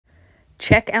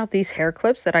Check out these hair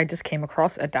clips that I just came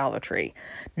across at Dollar Tree.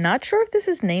 Not sure if this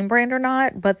is name brand or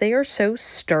not, but they are so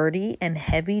sturdy and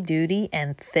heavy duty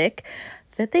and thick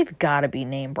that they've got to be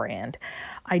name brand.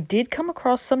 I did come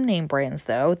across some name brands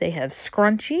though. They have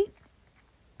Scrunchy,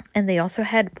 and they also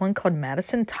had one called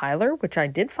Madison Tyler, which I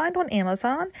did find on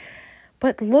Amazon.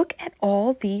 But look at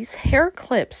all these hair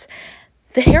clips.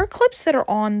 The hair clips that are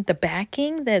on the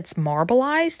backing that's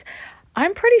marbleized,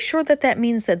 I'm pretty sure that that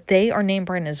means that they are name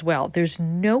brand as well. There's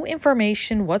no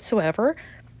information whatsoever,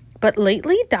 but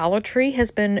lately Dollar Tree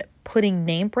has been putting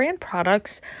name brand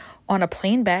products on a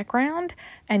plain background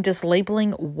and just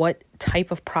labeling what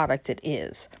type of product it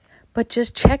is. But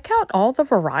just check out all the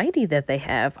variety that they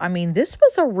have. I mean, this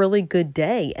was a really good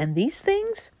day, and these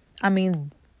things, I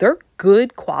mean, they're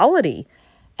good quality.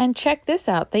 And check this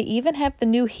out. They even have the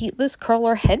new heatless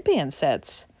curler headband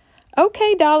sets.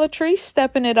 Okay, Dollar Tree,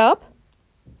 stepping it up.